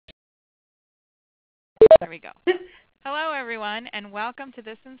There we go. Hello, everyone, and welcome to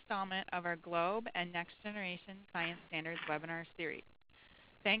this installment of our Globe and Next Generation Science Standards webinar series.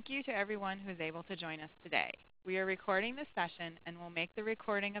 Thank you to everyone who is able to join us today. We are recording this session and will make the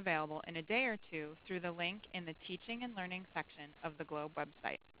recording available in a day or two through the link in the Teaching and Learning section of the Globe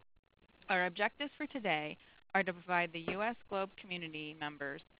website. Our objectives for today are to provide the U.S. Globe community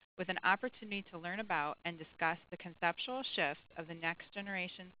members with an opportunity to learn about and discuss the conceptual shifts of the next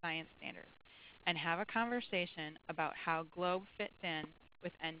generation science standards and have a conversation about how Globe fits in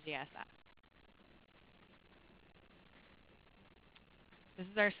with NGSS. This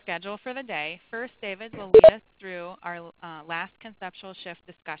is our schedule for the day. First, David will lead us through our last conceptual shift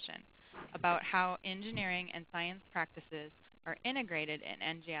discussion about how engineering and science practices are integrated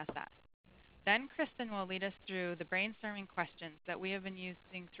in NGSS. Then Kristen will lead us through the brainstorming questions that we have been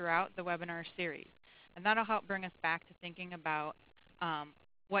using throughout the webinar series. And that'll help bring us back to thinking about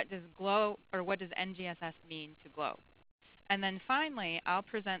what does NGSS mean to Globe. And then finally, I'll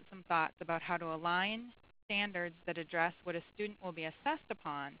present some thoughts about how to align standards that address what a student will be assessed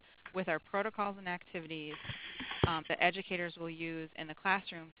upon with our protocols and activities that educators will use in the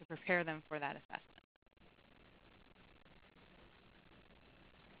classroom to prepare them for that assessment.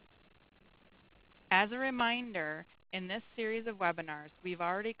 As a reminder, in this series of webinars, we've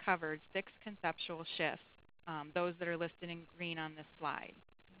already covered 6 conceptual shifts, those that are listed in green on this slide.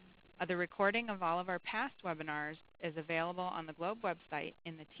 The recording of all of our past webinars is available on the Globe website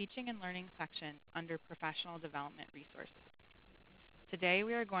in the Teaching and Learning section under Professional Development Resources. Today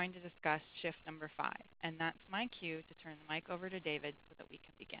we are going to discuss shift number 5, and that's my cue to turn the mic over to David so that we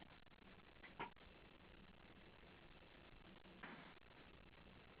can begin.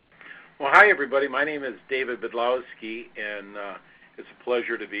 Well, hi everybody. My name is David Bedlowski, and it's a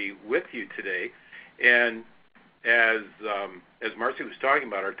pleasure to be with you today. And as Marcy was talking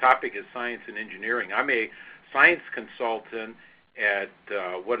about, our topic is science and engineering. I'm a science consultant at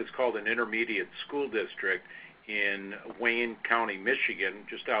what is called an intermediate school district in Wayne County, Michigan,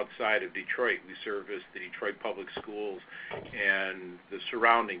 just outside of Detroit. We service the Detroit Public Schools and the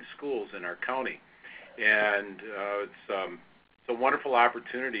surrounding schools in our county. And it's a wonderful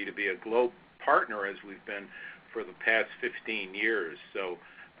opportunity to be a Globe partner, as we've been for the past 15 years. So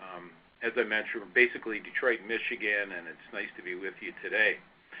as I mentioned, we're basically Detroit, Michigan, and it's nice to be with you today.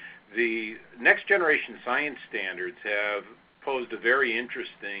 The next generation science standards have posed a very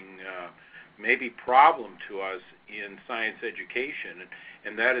interesting maybe problem to us in science education,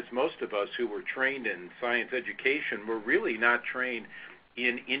 and that is most of us who were trained in science education were really not trained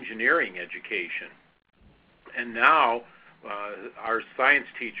in engineering education. And now our science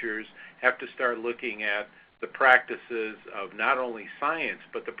teachers have to start looking at the practices of not only science,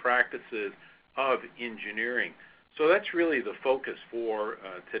 but the practices of engineering. So that's really the focus for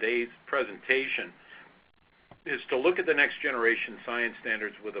today's presentation, is to look at the next generation science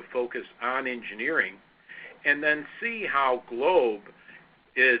standards with a focus on engineering, and then see how Globe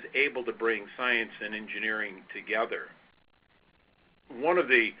is able to bring science and engineering together. One of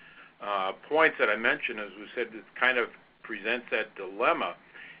the points that I mentioned, as we said, it kind of presents that dilemma,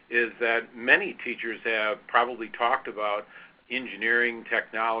 is that many teachers have probably talked about engineering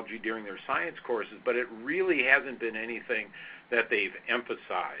technology during their science courses, but it really hasn't been anything that they've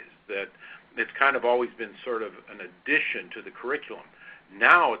emphasized, that it's kind of always been sort of an addition to the curriculum.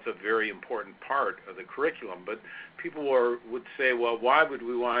 Now it's a very important part of the curriculum, but people would say, well, why would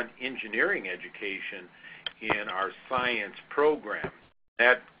we want engineering education in our science program?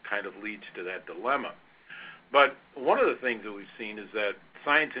 That kind of leads to that dilemma. But one of the things that we've seen is that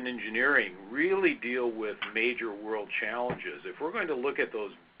science and engineering really deal with major world challenges. If we're going to look at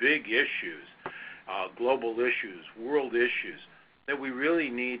those big issues, global issues, world issues, that we really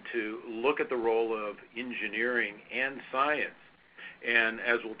need to look at the role of engineering and science. And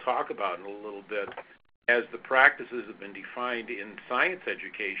as we'll talk about in a little bit, as the practices have been defined in science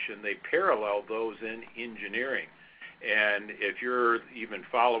education, they parallel those in engineering. And if you're even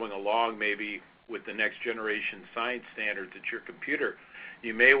following along maybe with the next generation science standards at your computer,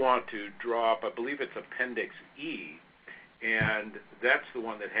 you may want to draw up, I believe it's Appendix E, and that's the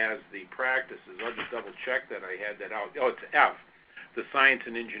one that has the practices. I'll just double check that I had that out. Oh, it's F, the science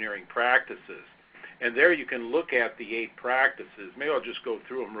and engineering practices. And there you can look at the 8 practices. Maybe I'll just go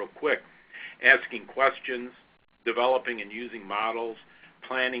through them real quick. Asking questions, developing and using models,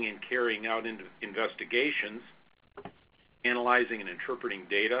 planning and carrying out investigations, analyzing and interpreting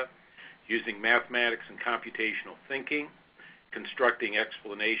data, using mathematics and computational thinking, constructing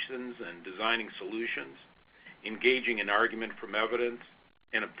explanations and designing solutions, engaging in argument from evidence,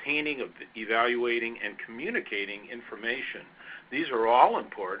 and obtaining, evaluating, and communicating information. These are all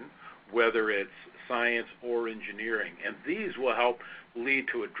important. whether it's science or engineering, and these will help lead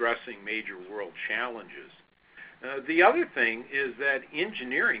to addressing major world challenges. The other thing is that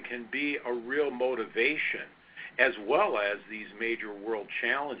engineering can be a real motivation as well as these major world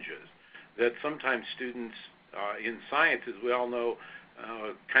challenges that sometimes students in science, as we all know,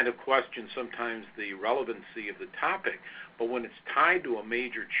 kind of question sometimes the relevancy of the topic. But when it's tied to a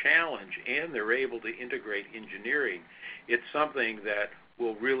major challenge and they're able to integrate engineering, it's something that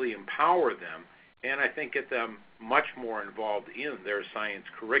will really empower them and I think get them much more involved in their science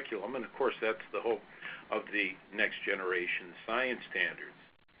curriculum. And of course, that's the hope of the next generation science standards.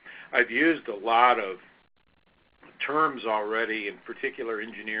 I've used a lot of terms already, in particular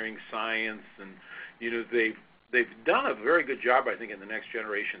engineering, science, and they've done a very good job, I think, in the next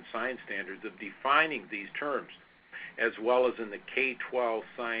generation science standards of defining these terms, as well as in the K-12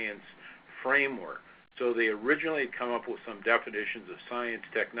 science framework. So they originally had come up with some definitions of science,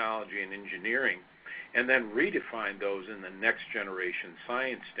 technology, and engineering, and then redefined those in the next generation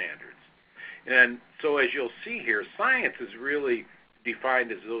science standards. And so as you'll see here, science is really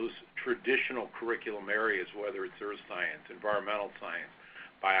defined as those traditional curriculum areas, whether it's earth science, environmental science,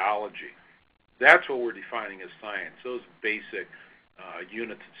 biology. That's what we're defining as science, those basic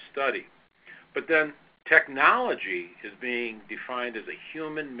units of study. But then technology is being defined as a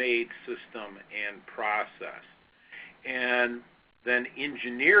human-made system and process. And then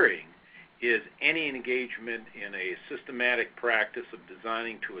engineering is any engagement in a systematic practice of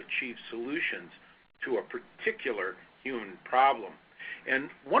designing to achieve solutions to a particular human problem. And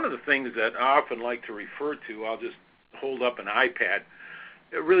one of the things that I often like to refer to, I'll just hold up an iPad.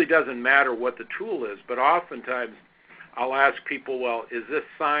 It really doesn't matter what the tool is, but oftentimes I'll ask people, well, is this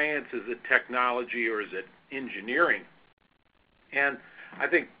science, is it technology, or is it engineering? And I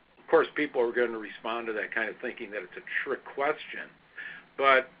think, of course, people are going to respond to that kind of thinking that it's a trick question.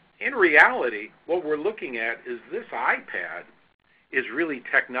 But in reality, what we're looking at is this iPad is really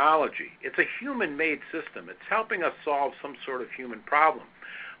technology. It's a human-made system. It's helping us solve some sort of human problem.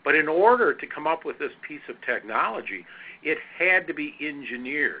 But in order to come up with this piece of technology, it had to be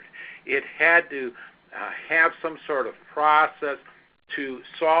engineered. It had to have some sort of process to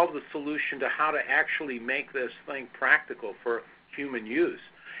solve the solution to how to actually make this thing practical for human use.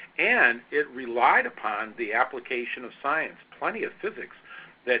 And it relied upon the application of science, plenty of physics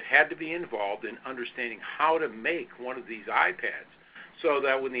that had to be involved in understanding how to make one of these iPads, so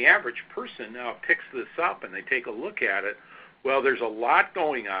that when the average person now picks this up and they take a look at it, well, there's a lot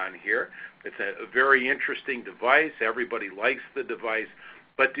going on here. It's a very interesting device. Everybody likes the device.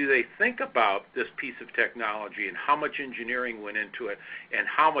 But do they think about this piece of technology and how much engineering went into it and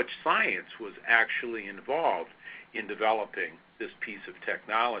how much science was actually involved in developing this piece of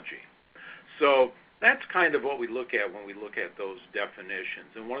technology? So that's kind of what we look at when we look at those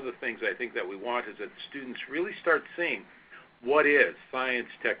definitions. And one of the things I think that we want is that students really start seeing what is science,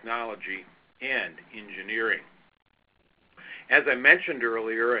 technology, and engineering. As I mentioned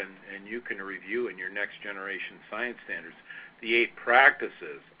earlier, and you can review in your next generation science standards, the 8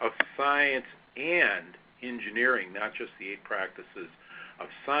 practices of science and engineering, not just the 8 practices of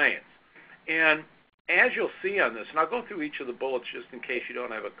science. And as you'll see on this, and I'll go through each of the bullets just in case you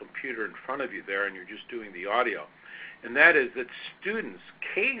don't have a computer in front of you there and you're just doing the audio, and that is that students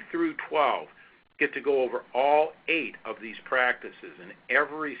K through 12 get to go over all 8 of these practices in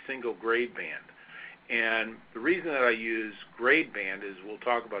every single grade band. And the reason that I use grade band is we'll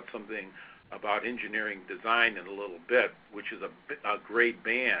talk about something about engineering design in a little bit, which is a grade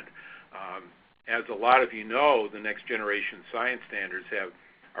band. As a lot of you know, the next generation science standards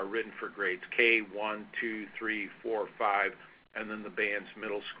are written for grades K, 1, 2, 3, 4, 5, and then the bands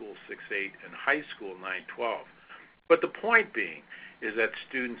middle school 6, 8, and high school 9, 12. But the point being is that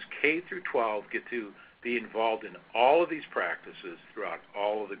students K through 12 get to be involved in all of these practices throughout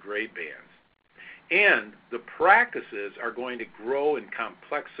all of the grade bands. And the practices are going to grow in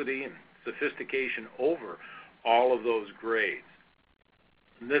complexity and sophistication over all of those grades.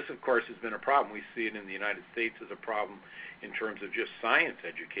 And this, of course, has been a problem. We see it in the United States as a problem in terms of just science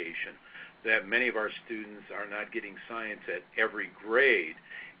education, that many of our students are not getting science at every grade,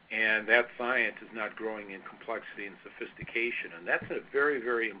 and that science is not growing in complexity and sophistication. And that's a very,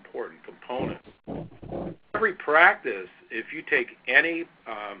 very important component. Every practice, if you take any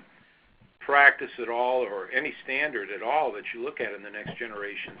practice at all or any standard at all that you look at in the next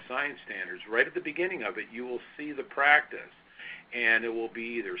generation science standards, right at the beginning of it, you will see the practice. And it will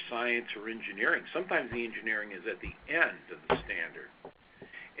be either science or engineering. Sometimes the engineering is at the end of the standard.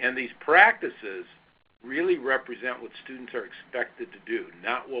 And these practices really represent what students are expected to do,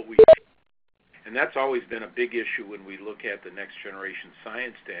 not what we do. And that's always been a big issue when we look at the next generation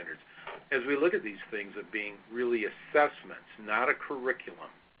science standards, as we look at these things of being really assessments, not a curriculum.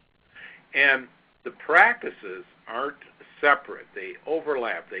 And the practices aren't separate. They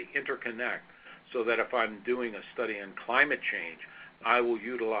overlap, they interconnect, so that if I'm doing a study on climate change, I will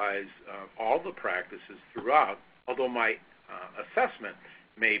utilize all the practices throughout, although my assessment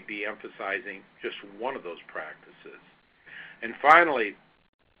may be emphasizing just one of those practices. And finally,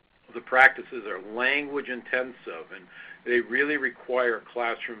 the practices are language intensive, and they really require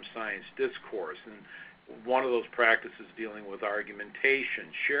classroom science discourse. And one of those practices dealing with argumentation,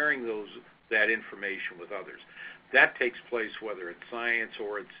 sharing that information with others. That takes place whether it's science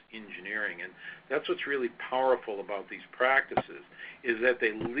or it's engineering. And that's what's really powerful about these practices, is that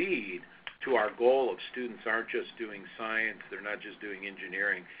they lead to our goal of students aren't just doing science, they're not just doing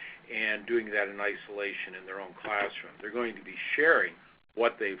engineering and doing that in isolation in their own classroom. They're going to be sharing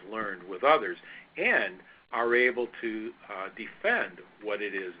what they've learned with others and are able to defend what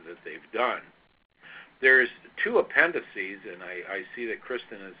it is that they've done. There's two appendices, and I see that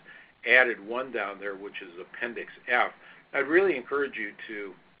Kristen has added one down there, which is Appendix F. I'd really encourage you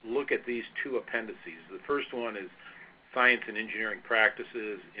to look at these two appendices. The first one is Science and Engineering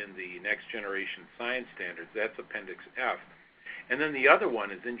Practices in the Next Generation Science Standards. That's Appendix F. And then the other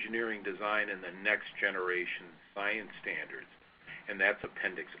one is Engineering Design in the Next Generation Science Standards, and that's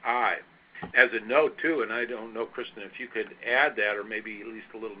Appendix I. As a note, too, and I don't know, Kristen, if you could add that or maybe at least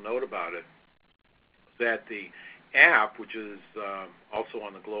a little note about it, that the app, which is also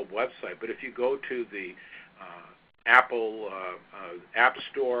on the Globe website, but if you go to the Apple App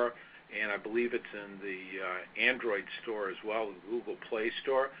Store, and I believe it's in the Android store as well, the Google Play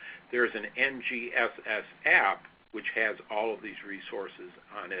Store, there's an NGSS app which has all of these resources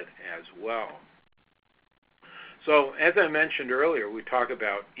on it as well. So as I mentioned earlier, we talk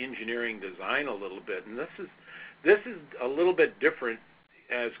about engineering design a little bit, and this is a little bit different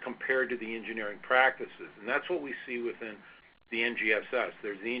as compared to the engineering practices, and that's what we see within the NGSS.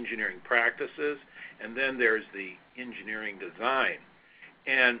 There's the engineering practices, and then there's the engineering design.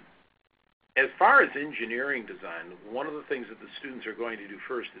 And as far as engineering design, one of the things that the students are going to do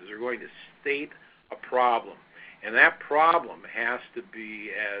first is they're going to state a problem, and that problem has to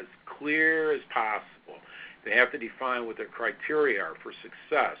be as clear as possible. They have to define what their criteria are for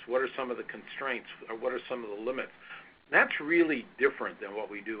success. What are some of the constraints, or what are some of the limits? That's really different than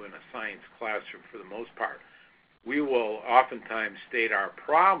what we do in a science classroom for the most part. We will oftentimes state our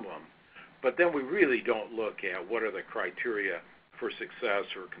problem, but then we really don't look at what are the criteria for success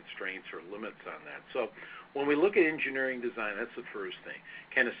or constraints or limits on that. So when we look at engineering design, that's the first thing.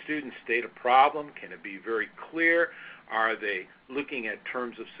 Can a student state a problem? Can it be very clear? Are they looking at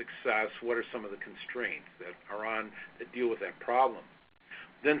terms of success? What are some of the constraints that deal with that problem?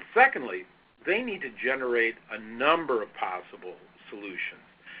 Then secondly, they need to generate a number of possible solutions.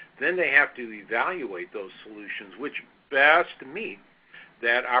 Then they have to evaluate those solutions which best meet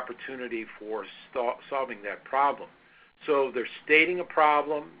that opportunity for solving that problem. So they're stating a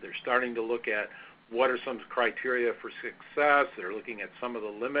problem, they're starting to look at what are some criteria for success, they're looking at some of the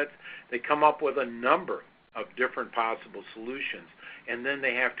limits, they come up with a number of different possible solutions, and then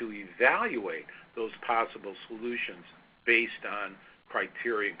they have to evaluate those possible solutions based on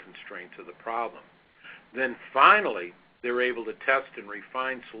criteria and constraints of the problem. Then finally, they're able to test and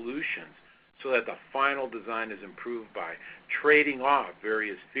refine solutions so that the final design is improved by trading off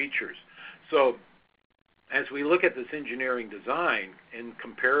various features. So as we look at this engineering design in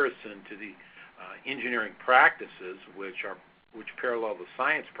comparison to the engineering practices, which parallel the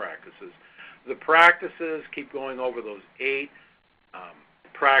science practices, the practices keep going over those 8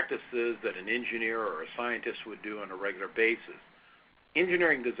 practices that an engineer or a scientist would do on a regular basis.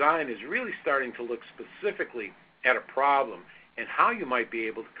 Engineering design is really starting to look specifically at a problem and how you might be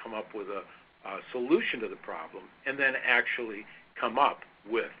able to come up with a solution to the problem and then actually come up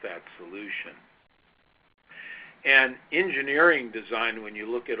with that solution. And engineering design, when you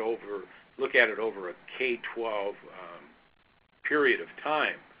look at it over a K-12 period of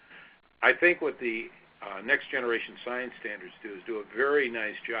time, I think what the Next Generation Science Standards do a very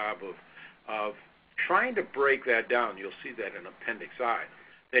nice job of trying to break that down. You'll see that in Appendix I.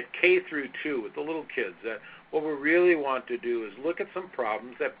 That K through 2 with the little kids, that what we really want to do is look at some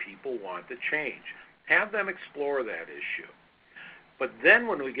problems that people want to change. Have them explore that issue. But then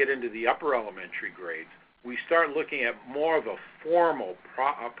when we get into the upper elementary grades, we start looking at more of a formal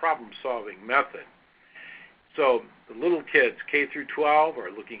problem-solving method. So the little kids, K through 12,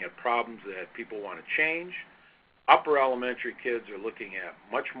 are looking at problems that people want to change. Upper elementary kids are looking at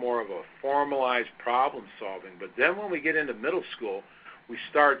much more of a formalized problem solving. But then when we get into middle school, we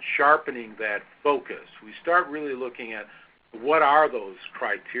start sharpening that focus. We start really looking at what are those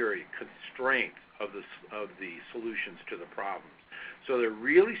criteria, constraints of the solutions to the problems. So they're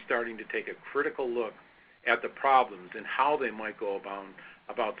really starting to take a critical look at the problems and how they might go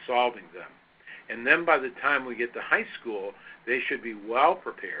about solving them. And then by the time we get to high school, they should be well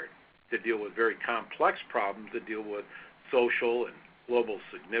prepared to deal with very complex problems that deal with social and global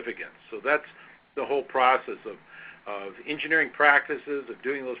significance. So that's the whole process of engineering practices, of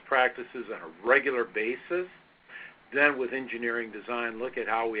doing those practices on a regular basis. Then with engineering design, look at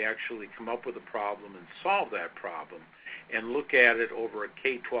how we actually come up with a problem and solve that problem, and look at it over a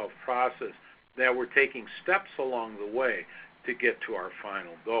K-12 process that we're taking steps along the way to get to our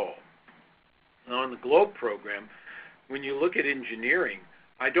final goal. Now in the GLOBE program, when you look at engineering,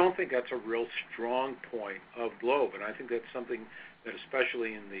 I don't think that's a real strong point of GLOBE, and I think that's something that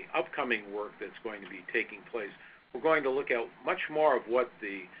especially in the upcoming work that's going to be taking place, we're going to look at much more of what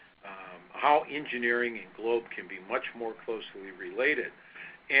how engineering and GLOBE can be much more closely related.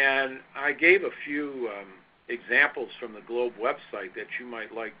 And I gave a few examples from the GLOBE website that you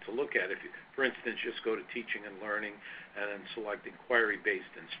might like to look at. If you, for instance, just go to Teaching and Learning and then select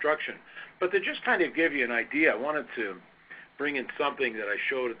Inquiry-Based Instruction. But to just kind of give you an idea, I wanted to bring in something that I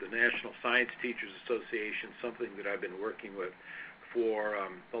showed at the National Science Teachers Association, something that I've been working with for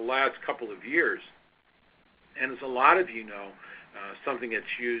the last couple of years. And as a lot of you know, something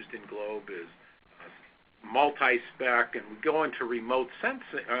that's used in GLOBE is multi-spec, and we go into remote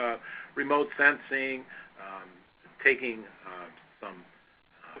sensing, taking some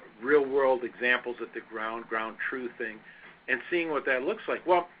real-world examples at the ground truthing, and seeing what that looks like.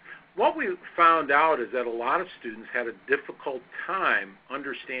 Well, what we found out is that a lot of students had a difficult time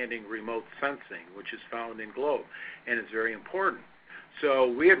understanding remote sensing, which is found in GLOBE, and it's very important.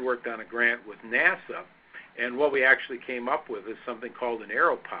 So we had worked on a grant with NASA, and what we actually came up with is something called an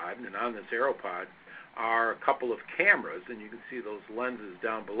AeroPod, and on this AeroPod are a couple of cameras, and you can see those lenses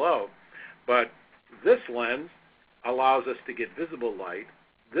down below. But this lens allows us to get visible light.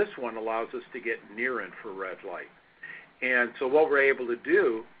 This one allows us to get near infrared light. And so what we're able to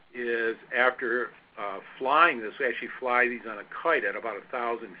do is after flying this, we actually fly these on a kite at about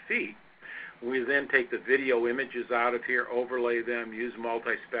 1,000 feet. We then take the video images out of here, overlay them, use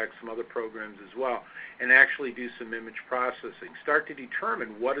multi-spec, some other programs as well, and actually do some image processing. Start to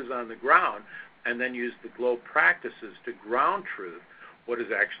determine what is on the ground, and then use the GLOBE practices to ground truth what has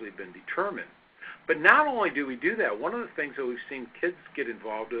actually been determined. But not only do we do that, one of the things that we've seen kids get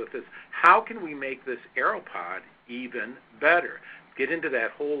involved with is how can we make this AeroPod even better? Get into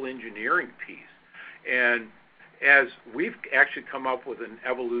that whole engineering piece. And as we've actually come up with an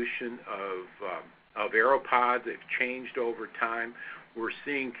evolution of AeroPods, they've changed over time. We're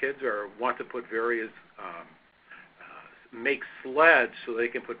seeing kids want to put various, make sleds so they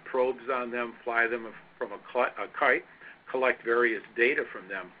can put probes on them, fly them from a kite, collect various data from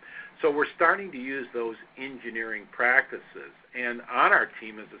them. So we're starting to use those engineering practices. And on our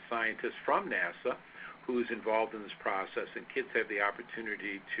team is a scientist from NASA who's involved in this process, and kids have the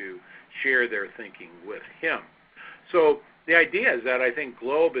opportunity to share their thinking with him. So the idea is that I think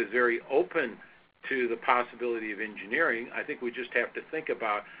GLOBE is very open to the possibility of engineering. I think we just have to think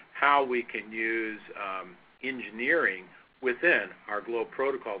about how we can use engineering within our GLOBE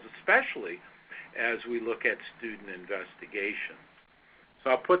protocols, especially as we look at student investigation. So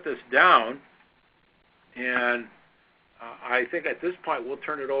I'll put this down, and I think at this point we'll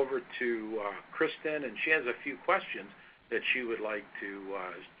turn it over to Kristen, and she has a few questions that she would like to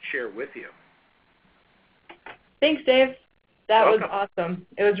share with you. Thanks, Dave. That Welcome. was awesome.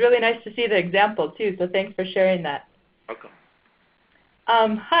 It was really nice to see the example, too, so thanks for sharing that. Welcome.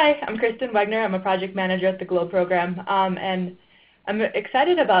 Hi, I'm Kristen Wegner. I'm a project manager at the GLOBE program, and I'm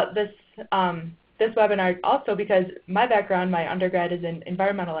excited about this webinar also because my background, my undergrad, is in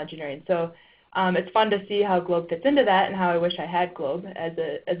environmental engineering. So it's fun to see how GLOBE fits into that and how I wish I had GLOBE as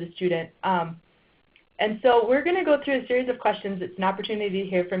a student. And so we're going to go through a series of questions. It's an opportunity to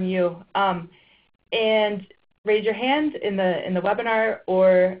hear from you. And raise your hand in the webinar,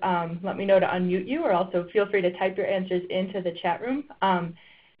 or let me know to unmute you, or also feel free to type your answers into the chat room.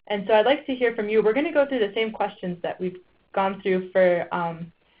 And so I'd like to hear from you. We're going to go through the same questions that we've gone through for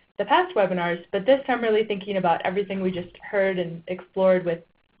the past webinars, but this time really thinking about everything we just heard and explored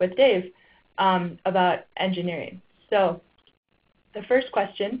with Dave about engineering. So the first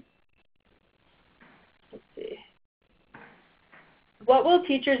question, let's see. What will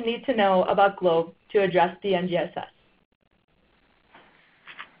teachers need to know about GLOBE to address the NGSS?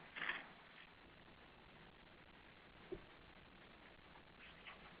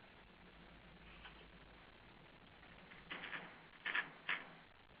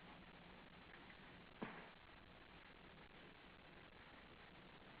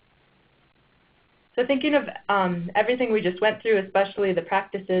 So thinking of everything we just went through, especially the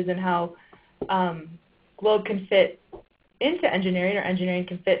practices and how GLOBE can fit into engineering or engineering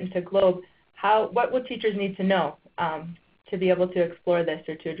can fit into GLOBE, what would teachers need to know to be able to explore this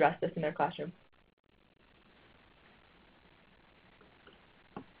or to address this in their classroom?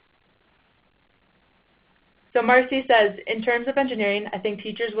 So Marcy says, in terms of engineering, I think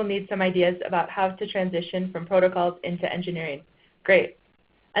teachers will need some ideas about how to transition from protocols into engineering. Great.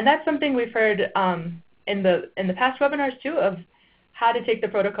 And that's something we've heard in the past webinars too, of how to take the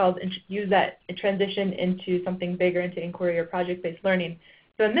protocols and use that and transition into something bigger, into inquiry or project-based learning.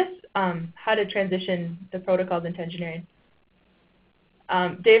 So in this, how to transition the protocols into engineering.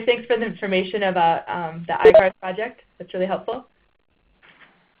 Dave, thanks for the information about the iCard project. That's really helpful.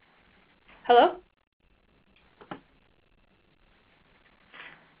 Hello?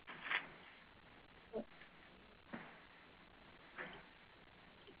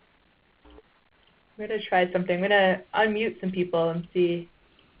 I'm going to try something. I'm going to unmute some people and see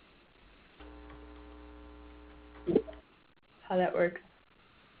how that works.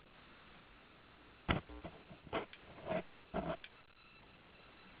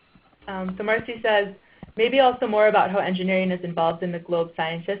 So Marcy says, maybe also more about how engineering is involved in the GLOBE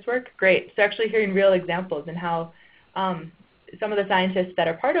scientist work. Great. So actually hearing real examples and how some of the scientists that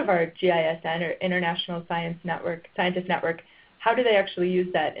are part of our GISN or International Scientist Network, how do they actually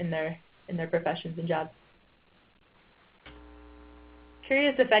use that in their professions and jobs?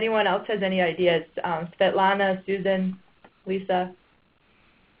 Curious if anyone else has any ideas. Svetlana, Susan, Lisa,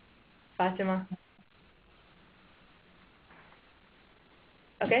 Fatima.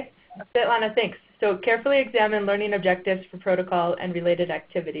 Okay, Svetlana, thanks. So carefully examine learning objectives for protocol and related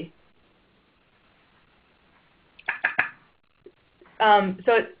activity. So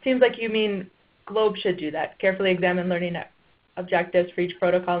it seems like you mean GLOBE should do that, carefully examine learning objectives for each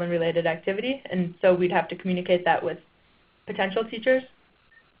protocol and related activity, and so we'd have to communicate that with potential teachers?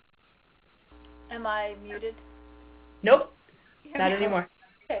 Am I muted? Nope, not anymore.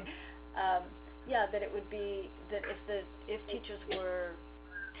 Okay. Yeah, that it would be that if teachers were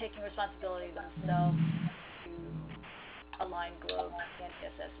taking responsibility themselves to align GLOBE and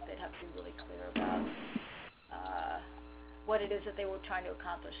NGSS, they'd have to be really clear about what it is that they were trying to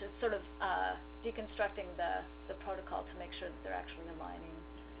accomplish. It's sort of deconstructing the protocol to make sure that they're actually aligning.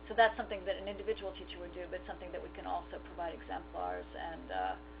 So that's something that an individual teacher would do, but something that we can also provide exemplars and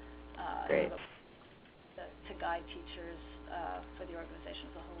to guide teachers for the organization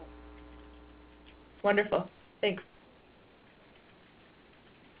as a whole. Wonderful. Thanks.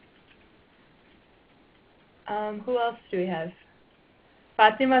 Who else do we have?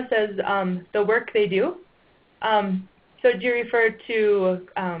 Fatima says the work they do. So do you refer to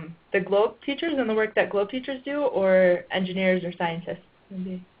the GLOBE teachers and the work that GLOBE teachers do, or engineers or scientists?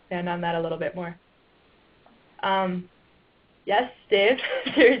 Maybe expand on that a little bit more. Yes, Dave,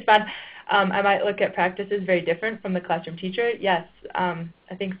 to respond. I might look at practices very different from the classroom teacher. Yes, I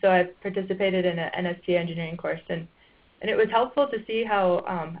think so. I've participated in an NST engineering course, and it was helpful to see how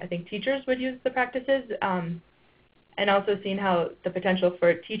I think teachers would use the practices, and also seeing how the potential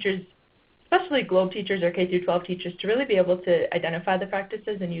for teachers, especially GLOBE teachers or K-12 teachers, to really be able to identify the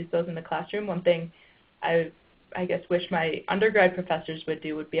practices and use those in the classroom. One thing I guess wish my undergrad professors would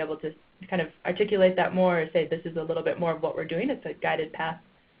do would be able to kind of articulate that more, or say this is a little bit more of what we're doing. It's a guided path.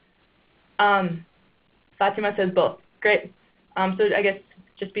 Fatima says both. Great. So I guess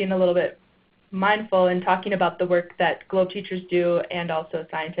just being a little bit mindful and talking about the work that GLOBE teachers do and also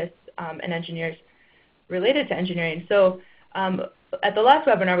scientists and engineers related to engineering. So at the last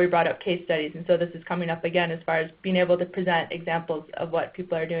webinar we brought up case studies, and so this is coming up again as far as being able to present examples of what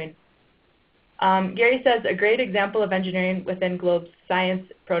people are doing. Gary says a great example of engineering within GLOBE's science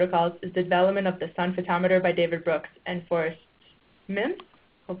protocols is the development of the sun photometer by David Brooks and Forrest Mims.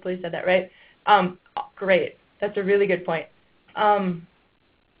 Hopefully I said that right. Great. That's a really good point.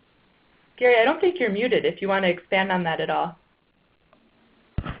 Gary, I don't think you're muted if you want to expand on that at all.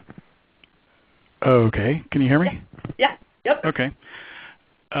 Okay. Can you hear me? Yeah. Yep. Okay.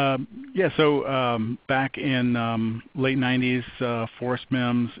 Yeah, so back in late 90s, Forrest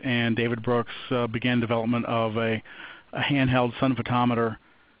Mims and David Brooks began development of a handheld sun photometer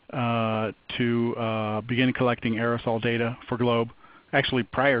to begin collecting aerosol data for GLOBE. Actually,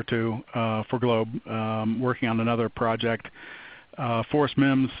 prior to for GLOBE, working on another project. Forrest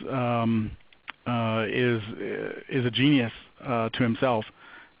Mims is a genius to himself,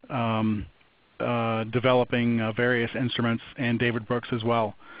 developing various instruments, and David Brooks as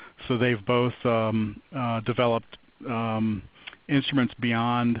well. So they've both developed instruments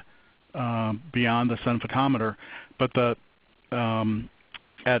beyond the sun photometer. But the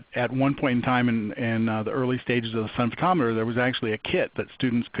at one point in time in the early stages of the sun photometer, there was actually a kit that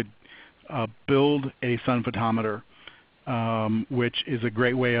students could build a sun photometer, which is a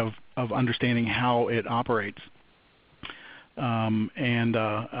great way of understanding how it operates, and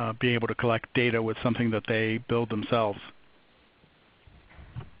be able to collect data with something that they build themselves.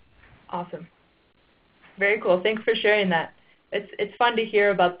 Awesome. Very cool. Thanks for sharing that. It's fun to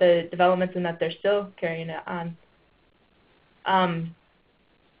hear about the developments and that they're still carrying it on.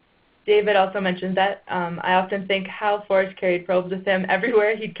 David also mentioned that. I often think how Forrest carried probes with him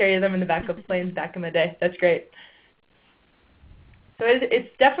everywhere. He'd carry them in the back of planes back in the day. That's great. So it's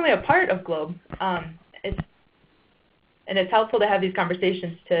definitely a part of GLOBE. And it's helpful to have these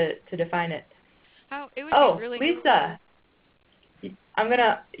conversations to define it. It would be really Lisa.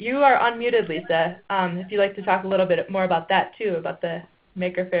 You are unmuted, Lisa. If you'd like to talk a little bit more about that too, about the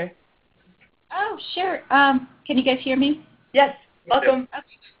Maker Faire. Oh, sure. Can you guys hear me? Yes. Welcome.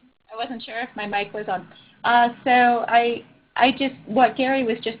 Okay. I wasn't sure if my mic was on. So what Gary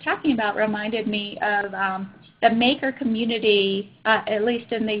was just talking about reminded me of the maker community, at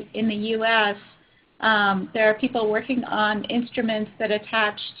least in the U.S. There are people working on instruments that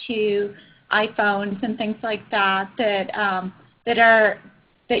attach to iPhones and things like that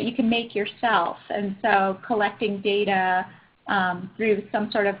that you can make yourself, and so collecting data through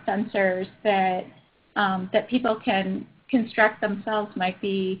some sort of sensors that people can construct themselves might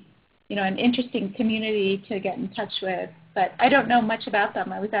be, an interesting community to get in touch with. But I don't know much about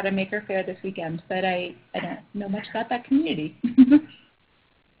them. I was at a Maker Faire this weekend, but I don't know much about that community.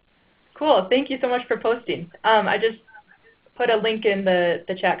 Cool. Thank you so much for posting. I just put a link in the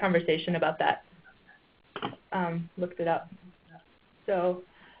chat conversation about that. Looked it up. So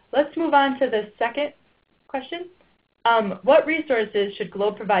let's move on to the second question. What resources should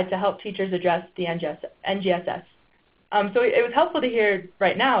GLOBE provide to help teachers address the NGSS? So it was helpful to hear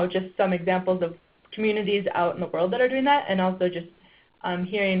right now just some examples of communities out in the world that are doing that, and also just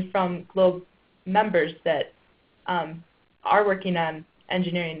hearing from GLOBE members that are working on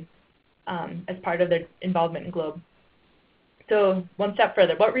engineering as part of their involvement in GLOBE. So one step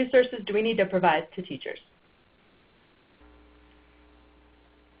further, what resources do we need to provide to teachers?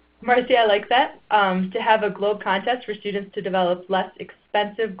 Marcy, I like that. To have a GLOBE contest for students to develop less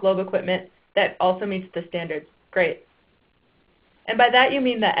expensive GLOBE equipment that also meets the standards. Great. And by that you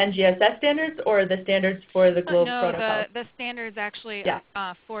mean the NGSS standards or the standards for the GLOBE protocol? No, the standards actually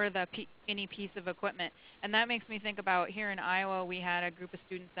for any piece of equipment. And that makes me think about here in Iowa, we had a group of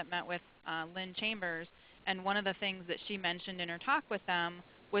students that met with Lynn Chambers, and one of the things that she mentioned in her talk with them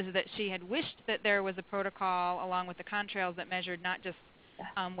was that she had wished that there was a protocol along with the contrails that measured not just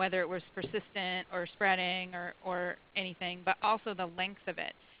whether it was persistent or spreading or anything, but also the length of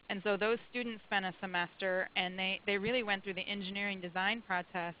it. And so those students spent a semester, and they really went through the engineering design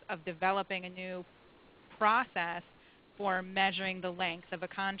process of developing a new process for measuring the length of a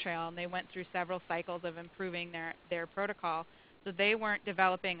contrail, and they went through several cycles of improving their protocol. So they weren't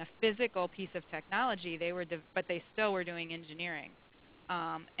developing a physical piece of technology, but they still were doing engineering,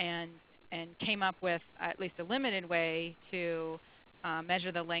 and came up with at least a limited way to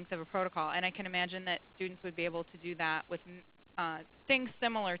measure the length of a protocol. And I can imagine that students would be able to do that with things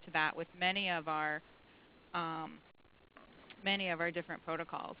similar to that with many of our different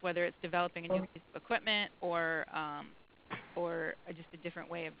protocols, whether it's developing a new piece of equipment or just a different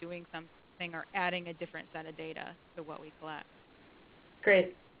way of doing something or adding a different set of data to what we collect.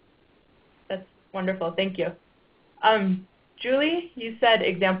 Great. That's wonderful. Thank you. Julie, you said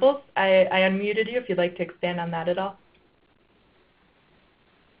examples. I unmuted you if you'd like to expand on that at all.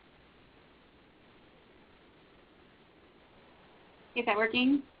 Is that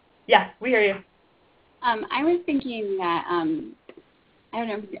working? Yeah, we hear you. I was thinking that, I don't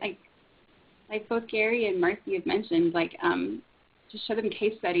know, like both Gary and Marcy have mentioned, to show them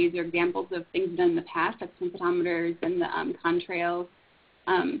case studies or examples of things done in the past, like symptometers and the contrails.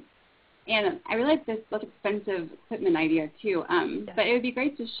 And I realize this is less expensive equipment idea too, but it would be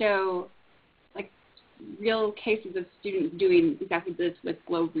great to show real cases of students doing exactly this with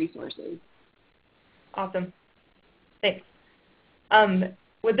GLOBE resources. Awesome. Thanks.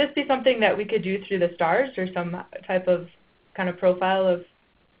 Would this be something that we could do through the STARS or some type of kind of profile of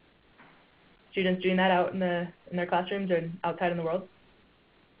students doing that out in their classrooms or outside in the world?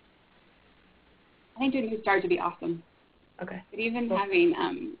 I think doing through STARS would be awesome. Okay. But even cool.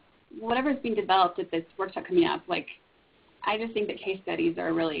 having whatever's being developed at this workshop coming up, I just think that case studies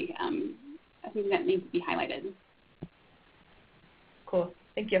are really a thing that needs to be highlighted. Cool.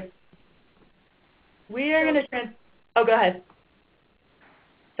 Thank you. We are going to oh, go ahead.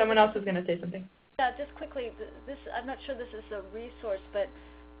 Someone else was going to say something. Yeah, just quickly, I'm not sure this is a resource, but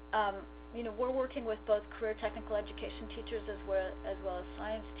we're working with both career technical education teachers as well as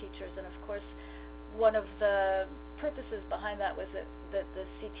science teachers, and of course, one of the purposes behind that was that the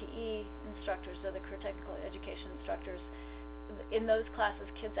CTE instructors, or the career technical education instructors, in those classes,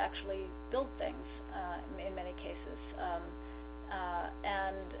 kids actually build things in many cases,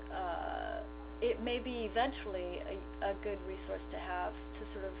 and it may be eventually a good resource to have to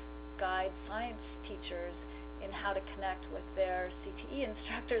sort of guide science teachers in how to connect with their CTE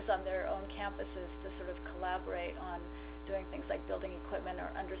instructors on their own campuses to sort of collaborate on doing things like building equipment or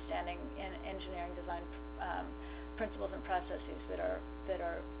understanding in engineering design principles and processes that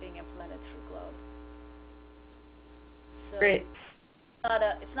are being implemented through GLOBE. So Great.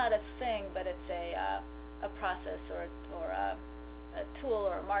 It's not a thing, but it's a process or a tool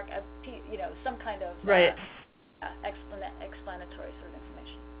or some kind of right. explanatory sort of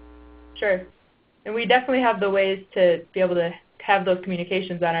information. Sure. And we definitely have the ways to be able to have those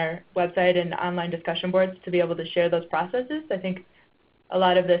communications on our website and online discussion boards to be able to share those processes. I think a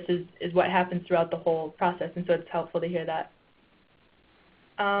lot of this is what happens throughout the whole process, and so it's helpful to hear that.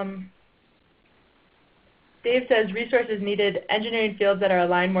 Dave says, resources needed, engineering fields that are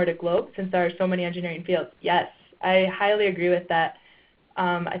aligned more to GLOBE since there are so many engineering fields. Yes, I highly agree with that.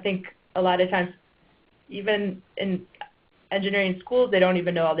 I think a lot of times, even in engineering schools, they don't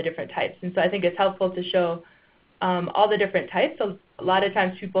even know all the different types. And so I think it's helpful to show all the different types. So a lot of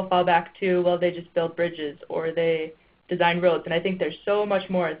times people fall back to, well, they just build bridges or they design roads. And I think there's so much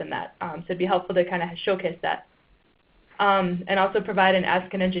more than that. So it'd be helpful to kind of showcase that. And also provide an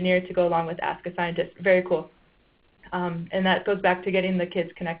Ask an Engineer to go along with Ask a Scientist. Very cool. And that goes back to getting the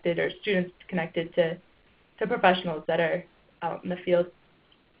kids connected or students connected to professionals that are out in the field.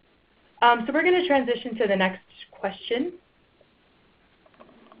 So we're going to transition to the next question.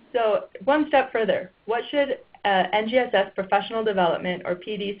 So one step further, what should NGSS professional development or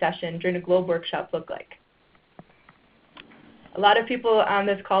PD session during a GLOBE workshop look like? A lot of people on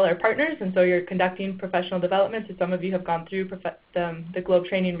this call are partners, and so you're conducting professional development, so some of you have gone through the GLOBE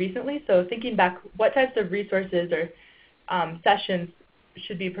training recently. So thinking back, what types of resources or sessions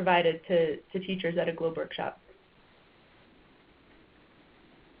should be provided to teachers at a GLOBE workshop?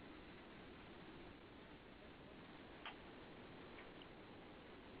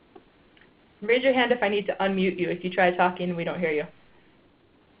 Raise your hand if I need to unmute you. If you try talking and we don't hear you.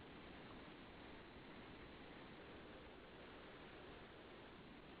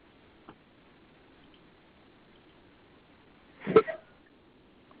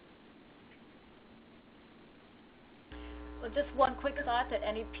 Well, just one quick thought that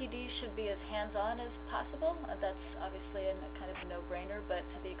any PD should be as hands-on as possible. That's obviously a kind of a no-brainer, but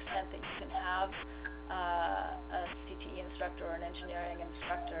to the extent that you can have a CTE instructor or an engineering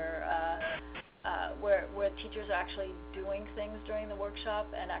instructor where teachers are actually doing things during the workshop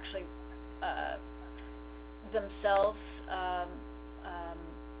and actually themselves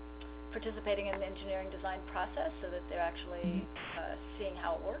participating in the engineering design process so that they're actually seeing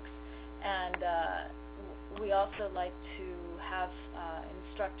how it works. And we also like to have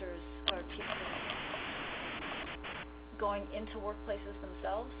instructors or teachers going into workplaces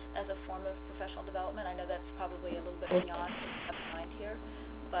themselves as a form of professional development. I know that's probably a little bit beyond what we have in mind here,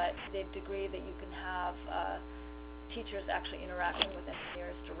 but the degree that you can have teachers actually interacting with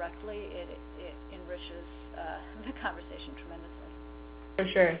engineers directly, it enriches the conversation tremendously. For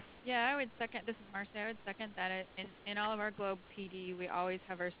sure. Yeah, I would second, this is Marcy, I would second that. In all of our GLOBE PD, we always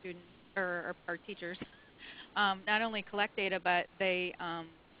have our students, or our teachers, not only collect data, but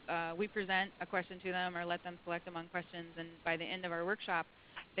we present a question to them or let them select among questions, and by the end of our workshop,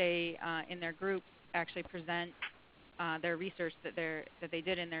 they, in their group, actually present their research that they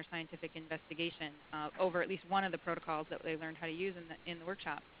did in their scientific investigation over at least one of the protocols that they learned how to use in the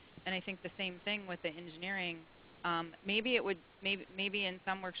workshop. And I think the same thing with the engineering. Maybe in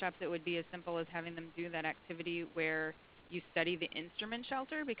some workshops it would be as simple as having them do that activity where you study the instrument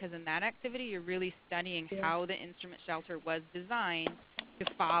shelter, because in that activity you're really studying how the instrument shelter was designed to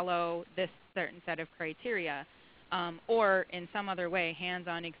follow this certain set of criteria, or in some other way,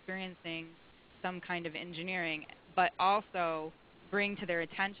 hands-on experiencing some kind of engineering, but also bring to their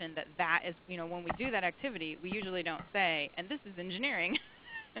attention that that is, when we do that activity, we usually don't say, and this is engineering.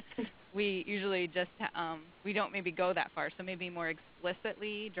 We usually just, we don't maybe go that far, so maybe more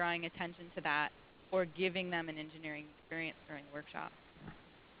explicitly drawing attention to that or giving them an engineering experience during the workshop.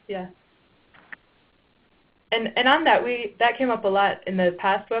 Yeah. And on that, that came up a lot in the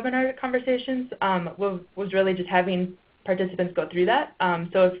past webinar conversations, was really just having participants go through that.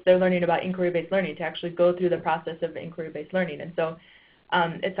 So if they're learning about inquiry-based learning, to actually go through the process of inquiry-based learning. And so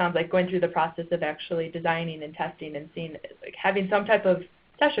it sounds like going through the process of actually designing and testing and seeing, like having some type of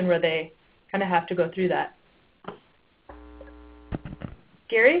session where they kind of have to go through that.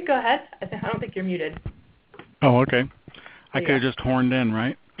 Gary, go ahead. I don't think you're muted. Oh, okay. I There you could have just horned in,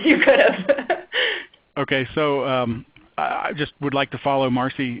 right? You could have. Okay, so I just would like to follow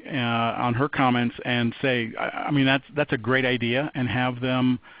Marcy on her comments and say, I mean, that's a great idea, and have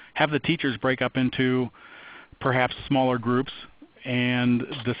the teachers break up into perhaps smaller groups and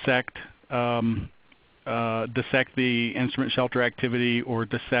dissect the instrument shelter activity, or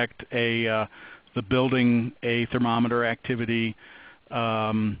dissect the building a thermometer activity.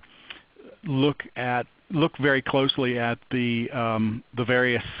 Look very closely at the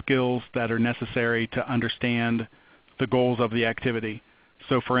various skills that are necessary to understand the goals of the activity.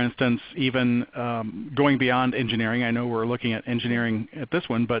 So for instance, even going beyond engineering, I know we're looking at engineering at this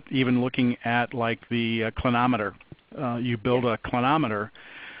one, but even looking at like the clinometer. You build a clinometer,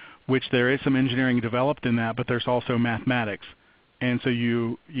 which there is some engineering developed in that, but there's also mathematics. And so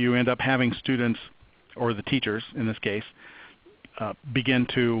you end up having students, or the teachers in this case, begin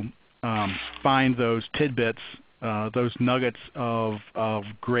to find those tidbits, those nuggets of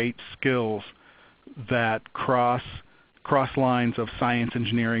great skills that cross lines of science,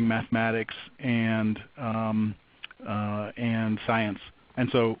 engineering, mathematics, and science. And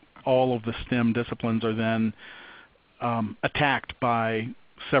so all of the STEM disciplines are then attacked by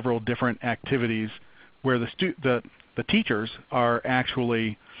several different activities, where the teachers are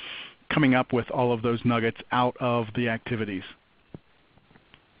actually coming up with all of those nuggets out of the activities.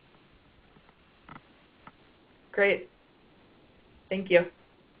 Great. Thank you.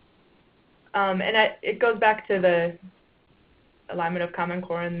 It goes back to the alignment of Common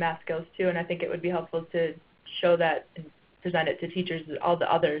Core and math skills too, and I think it would be helpful to show that and present it to teachers, all the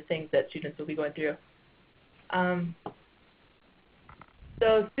other things that students will be going through.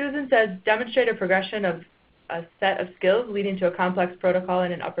 So Susan says, demonstrate a progression of a set of skills leading to a complex protocol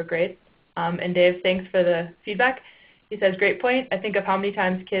in an upper grade. And Dave, thanks for the feedback. He says, great point. I think of how many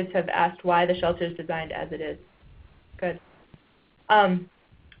times kids have asked why the shelter is designed as it is. Good. So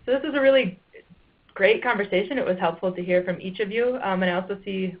this is a really great conversation. It was helpful to hear from each of you. And I also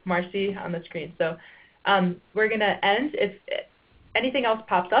see Marcy on the screen. So we're going to end. If anything else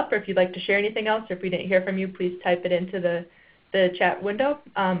pops up, or if you'd like to share anything else, or if we didn't hear from you, please type it into the chat window.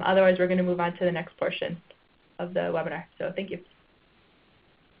 Otherwise, we're going to move on to the next portion of the webinar. So thank you.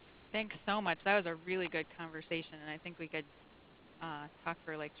 Thanks so much. That was a really good conversation, and I think we could talk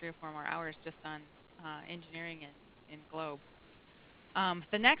for like 3 or 4 more hours just on engineering in Globe.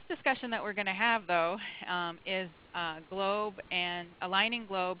 The next discussion that we're going to have, though, is Globe and aligning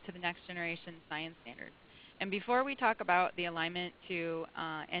Globe to the next generation science standards. And before we talk about the alignment to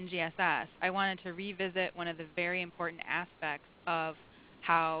NGSS, I wanted to revisit one of the very important aspects of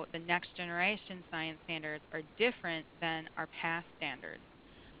how the next generation science standards are different than our past standards.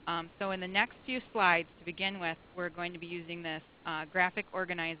 So in the next few slides, to begin with, we're going to be using this graphic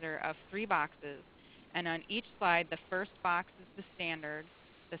organizer of 3 boxes. And on each slide, the first box is the standard,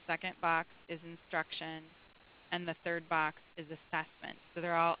 the second box is instruction, and the third box is assessment. So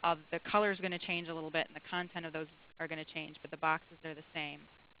they're all the color is going to change a little bit, and the content of those are going to change, but the boxes are the same.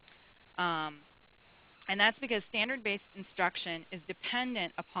 And that's because standard-based instruction is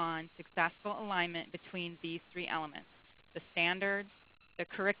dependent upon successful alignment between these 3 elements: the standard, the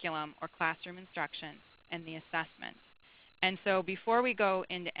curriculum or classroom instruction, and the assessment. And so before we go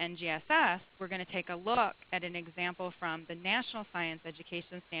into NGSS, we're going to take a look at an example from the National Science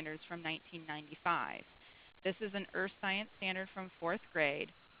Education Standards from 1995. This is an Earth Science standard from 4th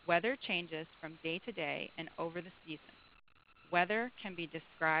grade. Weather changes from day to day and over the season. Weather can be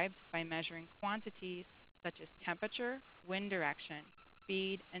described by measuring quantities such as temperature, wind direction,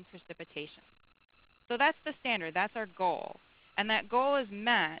 speed, and precipitation. So that's the standard. That's our goal. And that goal is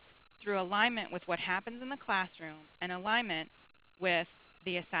met through alignment with what happens in the classroom and alignment with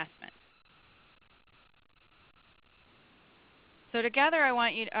the assessment. So together I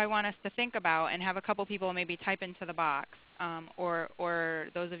want us to think about, and have a couple people maybe type into the box, or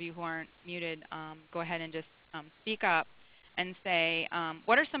those of you who aren't muted, go ahead and just speak up and say,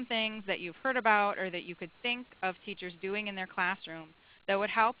 what are some things that you've heard about or that you could think of teachers doing in their classroom that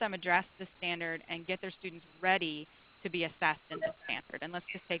would help them address the standard and get their students ready to be assessed in the standard? And let's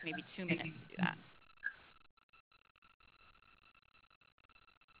just take maybe 2 minutes to do that.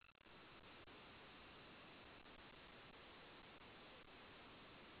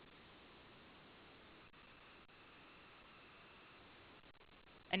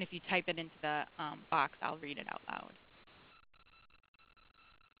 And if you type it into the box, I'll read it out loud.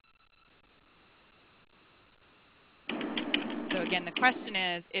 So So again, the question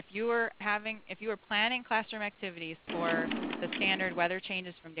is, if you were planning classroom activities for the standard weather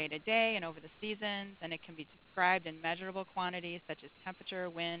changes from day to day and over the seasons, and it can be described in measurable quantities such as temperature,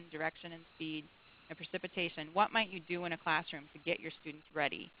 wind, direction, and speed, and precipitation, what might you do in a classroom to get your students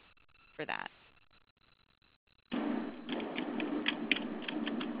ready for that?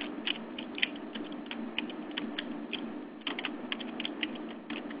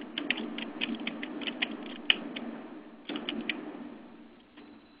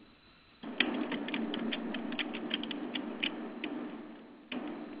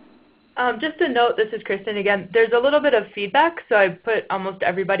 Just a note, this is Kristen again. There's a little bit of feedback, so I put almost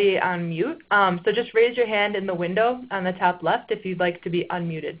everybody on mute. So just raise your hand in the window on the top left if you'd like to be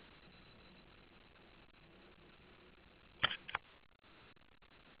unmuted.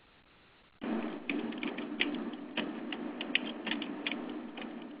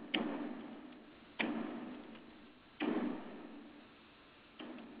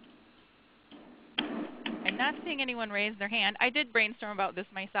 I'm not seeing anyone raise their hand. I did brainstorm about this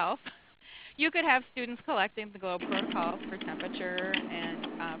myself. You could have students collecting the GLOBE protocols for temperature and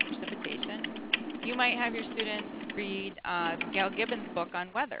precipitation. You might have your students read Gail Gibbons' book on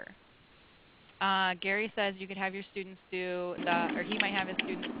weather. Gary says you could have your students do he might have his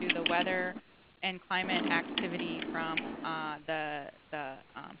students do the weather and climate activity from the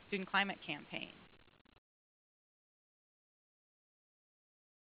Student Climate Campaign.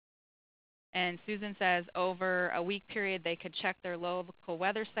 And Susan says over a week period they could check their local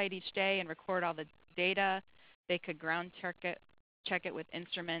weather site each day and record all the data. They could ground check it with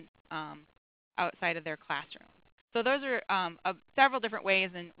instruments outside of their classroom. So those are several different ways,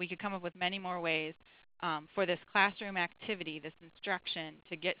 and we could come up with many more ways for this classroom activity, this instruction,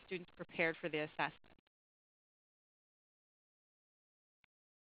 to get students prepared for the assessment.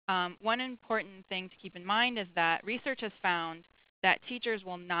 One important thing to keep in mind is that research has found that teachers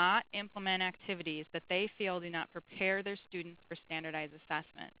will not implement activities that they feel do not prepare their students for standardized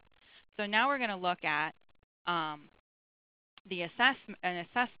assessment. So now we're going to look at an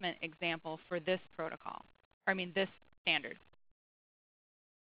assessment example for this protocol, this standard.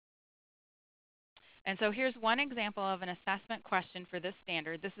 And so here's one example of an assessment question for this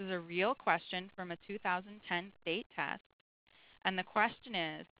standard. This is a real question from a 2010 state test. And the question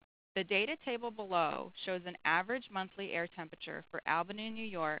is, the data table below shows an average monthly air temperature for Albany, New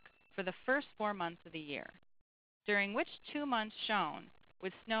York for the first 4 months of the year. During which 2 months shown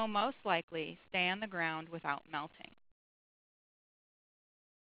would snow most likely stay on the ground without melting?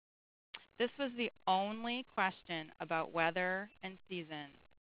 This was the only question about weather and seasons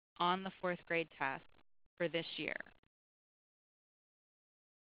on the 4th grade test for this year.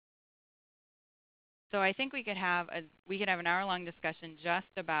 So I think we could have an hour-long discussion just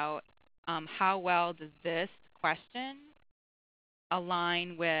about how well does this question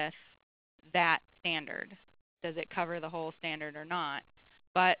align with that standard. Does it cover the whole standard or not?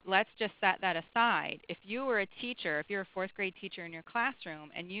 But let's just set that aside. If you were a teacher, if you're a 4th grade teacher in your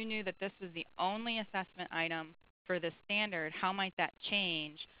classroom and you knew that this was the only assessment item for the standard, how might that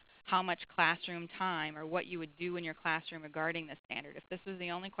change how much classroom time or what you would do in your classroom regarding the standard? If this was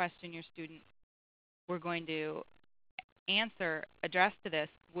the only question your students were going to address to this,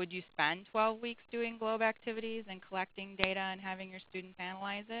 would you spend 12 weeks doing GLOBE activities and collecting data and having your students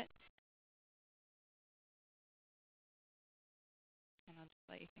analyze it? And I'll just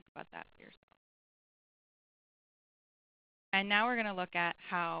let you think about that for yourself. And now we're going to look at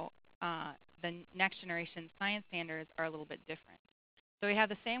how the next generation science standards are a little bit different. So we have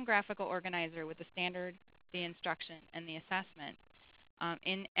the same graphical organizer with the standard, the instruction, and the assessment.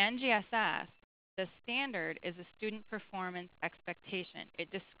 In NGSS, the standard is a student performance expectation. It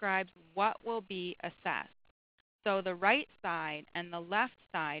describes what will be assessed. So the right side and the left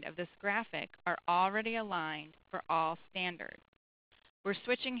side of this graphic are already aligned for all standards. We're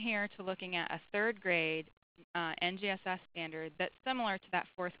switching here to looking at a 3rd grade NGSS standard that's similar to that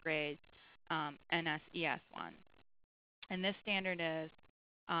 4th grade NSES one. And this standard is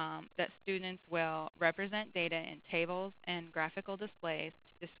that students will represent data in tables and graphical displays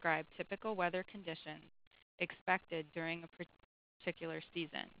to describe typical weather conditions expected during a particular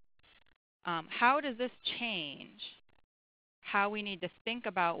season. How does this change how we need to think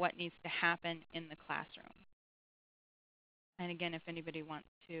about what needs to happen in the classroom? And again, if anybody wants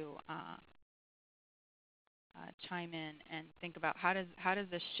to chime in and think about how does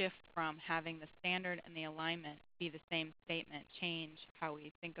this shift from having the standard and the alignment be the same statement change how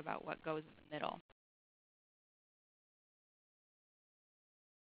we think about what goes in the middle?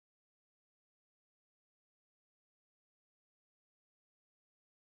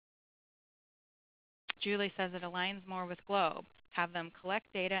 Julie says it aligns more with Globe. Have them collect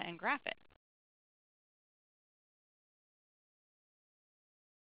data and graph it.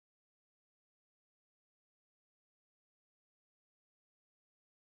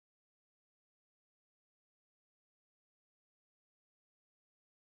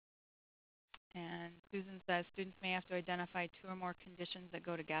 And Susan says students may have to identify 2 or more conditions that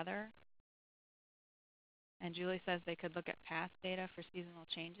go together. And Julie says they could look at past data for seasonal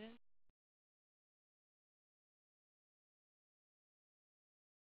changes.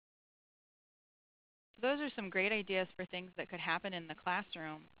 So those are some great ideas for things that could happen in the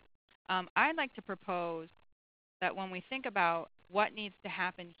classroom. I'd like to propose that when we think about what needs to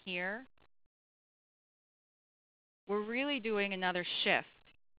happen here, we're really doing another shift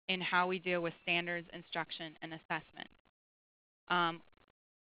in how we deal with standards, instruction, and assessment.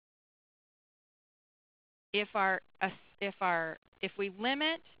 If we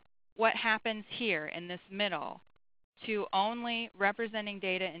limit what happens here in this middle to only representing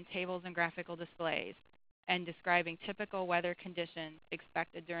data in tables and graphical displays and describing typical weather conditions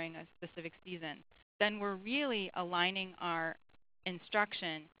expected during a specific season, then we're really aligning our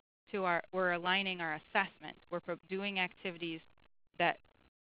instruction to we're aligning our assessment. We're doing activities that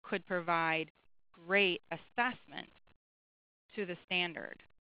could provide great assessment to the standard.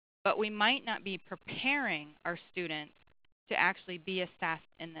 But we might not be preparing our students to actually be assessed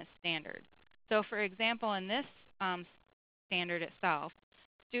in this standard. So for example, in this standard itself,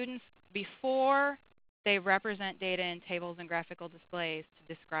 students, before they represent data in tables and graphical displays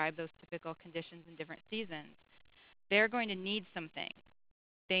to describe those typical conditions in different seasons, they're going to need something.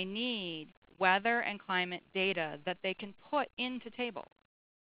 They need weather and climate data that they can put into tables.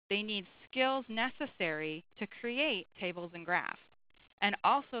 They need skills necessary to create tables and graphs, and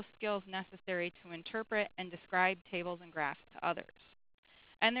also skills necessary to interpret and describe tables and graphs to others.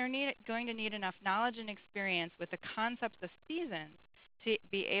 And they're going to need enough knowledge and experience with the concepts of seasons to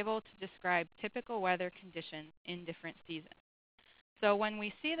be able to describe typical weather conditions in different seasons. So when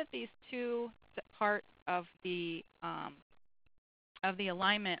we see that these 2 parts of the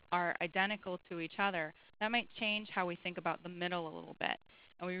alignment are identical to each other, that might change how we think about the middle a little bit.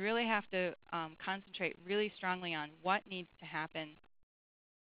 And we really have to concentrate really strongly on what needs to happen.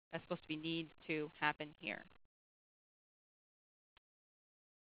 That's supposed to be needs to happen here.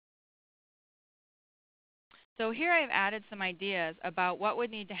 So here I've added some ideas about what would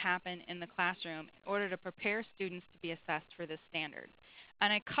need to happen in the classroom in order to prepare students to be assessed for this standard.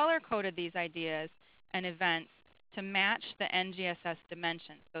 And I color-coded these ideas and events to match the NGSS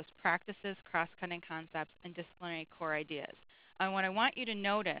dimensions, those practices, cross-cutting concepts, and disciplinary core ideas. And what I want you to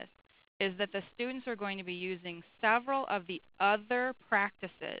notice is that the students are going to be using several of the other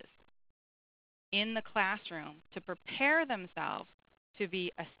practices in the classroom to prepare themselves to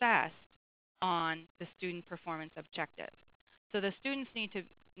be assessed on the student performance objectives. So the students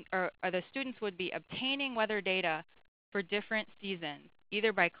the students would be obtaining weather data for different seasons,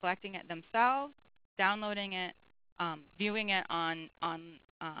 either by collecting it themselves, downloading it, viewing it on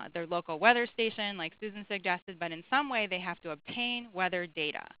their local weather station, like Susan suggested, but in some way they have to obtain weather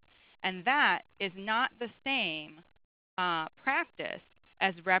data. And that is not the same practice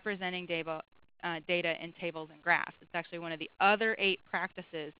as representing data in tables and graphs. It's actually one of the other 8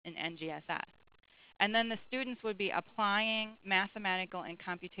 practices in NGSS. And then the students would be applying mathematical and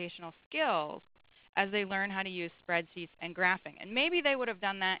computational skills as they learn how to use spreadsheets and graphing. And maybe they would have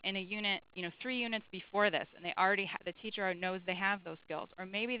done that in a unit, 3 units before this, and they already the teacher knows they have those skills. Or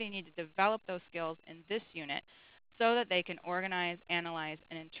maybe they need to develop those skills in this unit so that they can organize, analyze,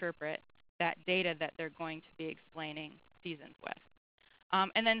 and interpret that data that they're going to be explaining seasons with.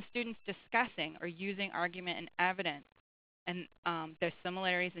 And then students discussing or using argument and evidence and their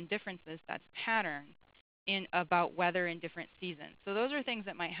similarities and differences, that's patterns, about weather in different seasons. So those are things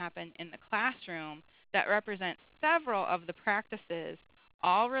that might happen in the classroom that represent several of the practices,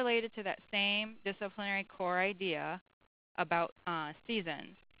 all related to that same disciplinary core idea about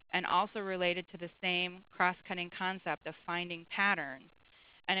seasons, and also related to the same cross-cutting concept of finding patterns.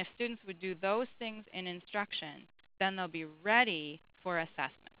 And if students would do those things in instruction, then they'll be ready for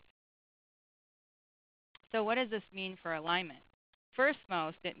assessment. So what does this mean for alignment? First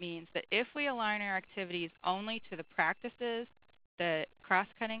most, it means that if we align our activities only to the practices, the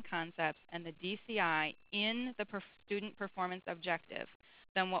cross-cutting concepts, and the DCI in the student performance objective,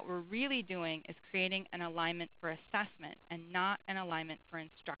 then what we're really doing is creating an alignment for assessment and not an alignment for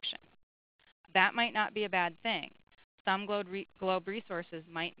instruction. That might not be a bad thing. Some Globe resources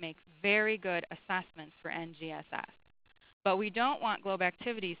might make very good assessments for NGSS. But we don't want Globe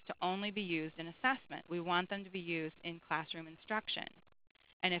activities to only be used in assessment. We want them to be used in classroom instruction.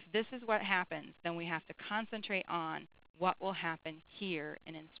 And if this is what happens, then we have to concentrate on what will happen here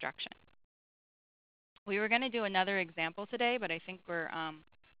in instruction. We were going to do another example today, but I think we're a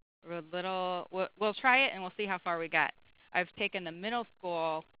little, we'll try it and we'll see how far we get. I've taken the middle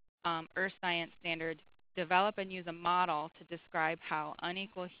school Earth Science standard, develop and use a model to describe how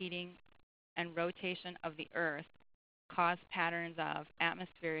unequal heating and rotation of the Earth cause patterns of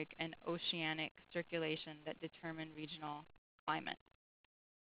atmospheric and oceanic circulation that determine regional climate.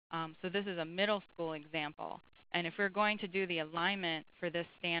 So this is a middle school example. And if we're going to do the alignment for this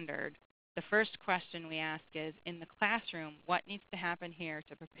standard, the first question we ask is, in the classroom, what needs to happen here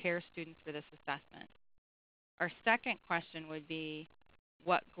to prepare students for this assessment? Our second question would be,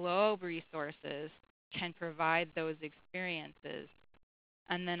 what globe resources can provide those experiences?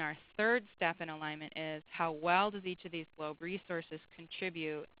 And then our third step in alignment is, how well does each of these globe resources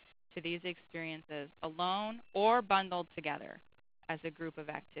contribute to these experiences alone or bundled together as a group of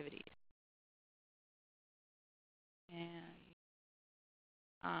activities? And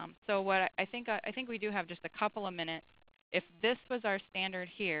so what I think we do have just a couple of minutes. If this was our standard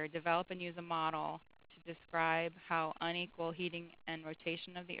here, develop and use a model to describe how unequal heating and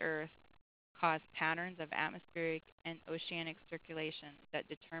rotation of the Earth cause patterns of atmospheric and oceanic circulation that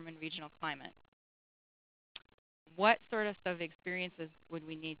determine regional climate. What sort of experiences would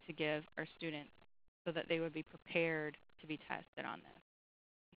we need to give our students so that they would be prepared to be tested on this?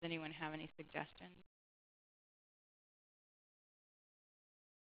 Does anyone have any suggestions?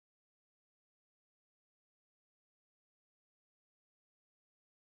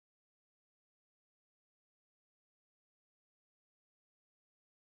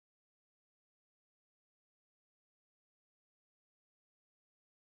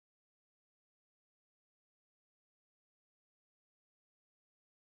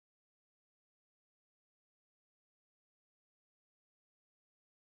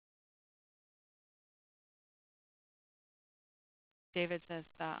 David says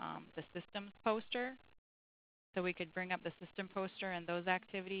the systems poster. So we could bring up the system poster and those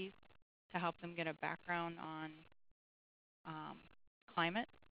activities to help them get a background on climate.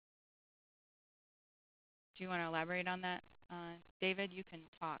 Do you want to elaborate on that? David, you can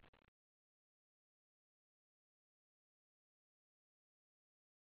talk.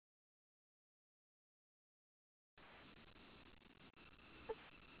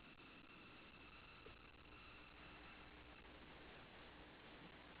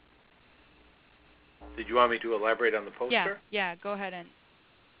 Did you want me to elaborate on the poster? Yeah, go ahead. And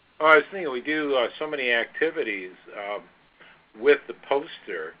oh, I was thinking we do so many activities with the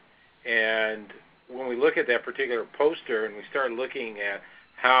poster, and when we look at that particular poster and we start looking at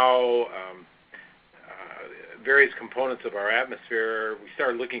how various components of our atmosphere, we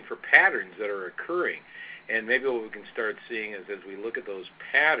start looking for patterns that are occurring. And maybe what we can start seeing is, as we look at those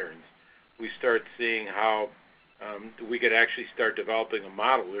patterns, we start seeing how we could actually start developing a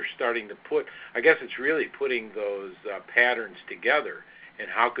model. We're starting to put, I guess it's really putting those patterns together, and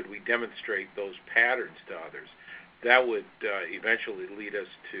how could we demonstrate those patterns to others. That would eventually lead us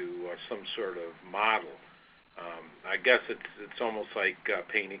to some sort of model. I guess it's almost like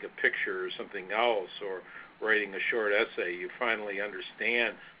painting a picture or something else, or writing a short essay. You finally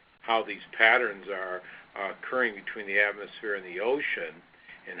understand how these patterns are occurring between the atmosphere and the ocean,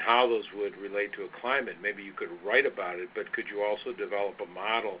 and how those would relate to a climate. Maybe you could write about it, but could you also develop a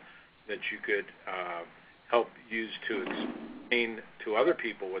model that you could help use to explain to other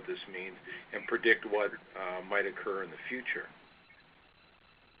people what this means and predict what might occur in the future?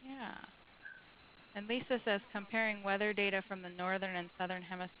 yeah. And Lisa says, comparing weather data from the northern and southern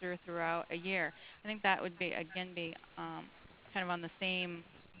hemisphere throughout a year. I think that would be, again, kind of on the same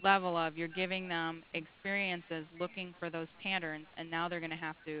level of, you're giving them experiences looking for those patterns, and now they're going to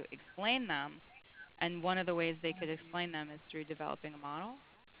have to explain them. And one of the ways they could explain them is through developing a model.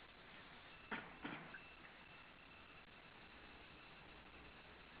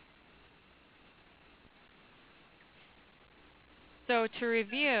 So to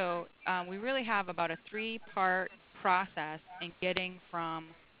review, we really have about a 3-part process in getting from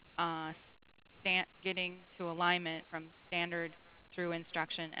getting to alignment from standard through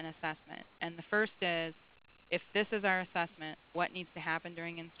instruction and assessment. And the first is, if this is our assessment, what needs to happen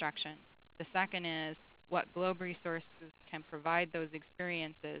during instruction? The second is, what globe resources can provide those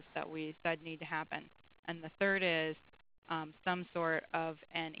experiences that we said need to happen? And the third is some sort of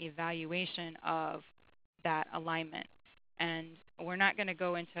an evaluation of that alignment. And we're not going to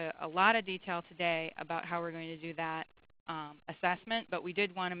go into a lot of detail today about how we're going to do that assessment, but we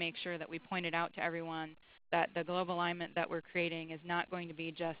did want to make sure that we pointed out to everyone that the globe alignment that we're creating is not going to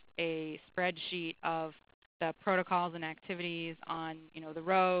be just a spreadsheet of the protocols and activities on the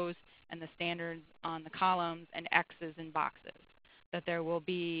rows and the standards on the columns and X's in boxes. That there will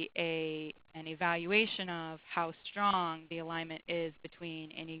be an evaluation of how strong the alignment is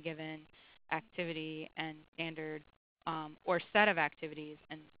between any given activity and standard or set of activities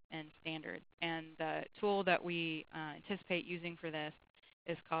and standards. And the tool that we anticipate using for this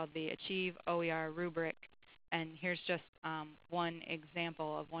is called the Achieve OER rubric. And here's just one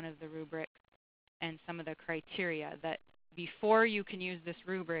example of one of the rubrics and some of the criteria that before you can use this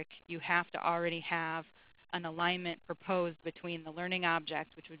rubric, you have to already have an alignment proposed between the learning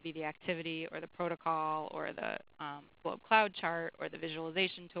object, which would be the activity or the protocol or the globe cloud chart or the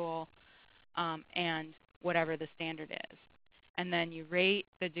visualization tool, and whatever the standard is. And then you rate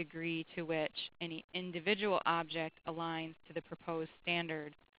the degree to which any individual object aligns to the proposed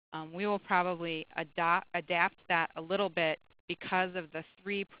standard. We will probably adapt that a little bit because of the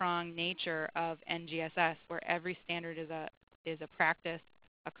three-pronged nature of NGSS, where every standard is a practice,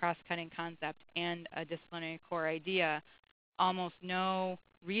 a cross-cutting concept, and a disciplinary core idea. Almost no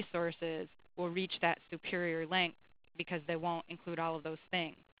resources will reach that superior length because they won't include all of those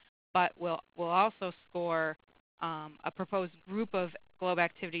things. But we'll also score a proposed group of globe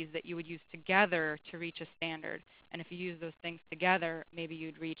activities that you would use together to reach a standard. And if you use those things together, maybe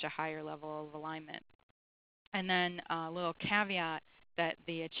you'd reach a higher level of alignment. And then a little caveat that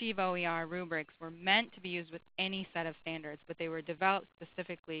the Achieve OER rubrics were meant to be used with any set of standards, but they were developed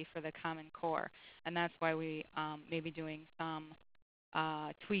specifically for the Common Core. And that's why we may be doing some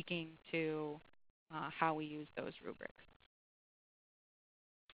tweaking to how we use those rubrics.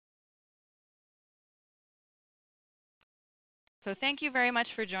 So thank you very much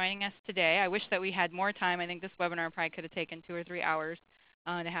for joining us today. I wish that we had more time. I think this webinar probably could have taken 2 or 3 hours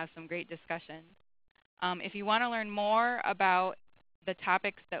to have some great discussions. If you want to learn more about the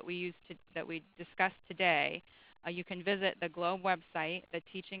topics that we discussed today, you can visit the GLOBE website, the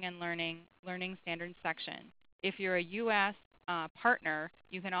Teaching and Learning Standards section. If you're a U.S. partner,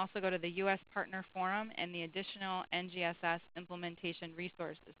 you can also go to the U.S. Partner Forum and the additional NGSS implementation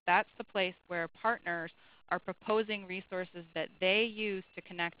resources. That's the place where partners are proposing resources that they use to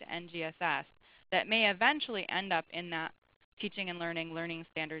connect to NGSS that may eventually end up in that Teaching and Learning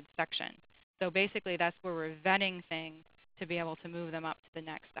Standards section. So basically that's where we're vetting things to be able to move them up to the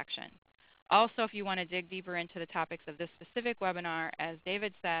next section. Also, if you want to dig deeper into the topics of this specific webinar, as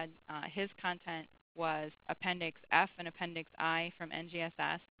David said, his content was Appendix F and Appendix I from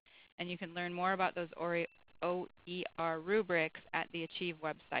NGSS, and you can learn more about those OER rubrics at the Achieve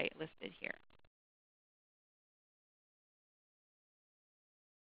website listed here.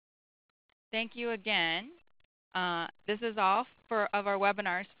 Thank you again. This is all of our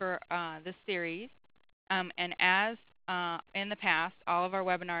webinars for this series. And as in the past, all of our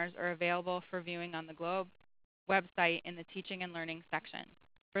webinars are available for viewing on the GLOBE website in the Teaching and Learning section.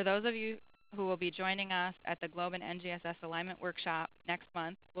 For those of you who will be joining us at the GLOBE and NGSS Alignment Workshop next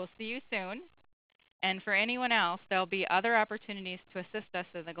month, we'll see you soon. And for anyone else, there'll be other opportunities to assist us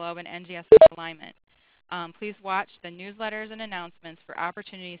in the GLOBE and NGSS alignment. Please watch the newsletters and announcements for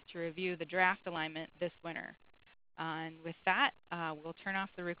opportunities to review the draft alignment this winter. And with that, we'll turn off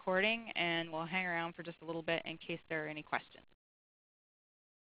the recording and we'll hang around for just a little bit in case there are any questions.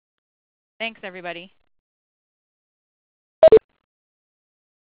 Thanks, everybody.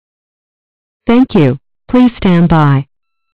 Thank you. Please stand by.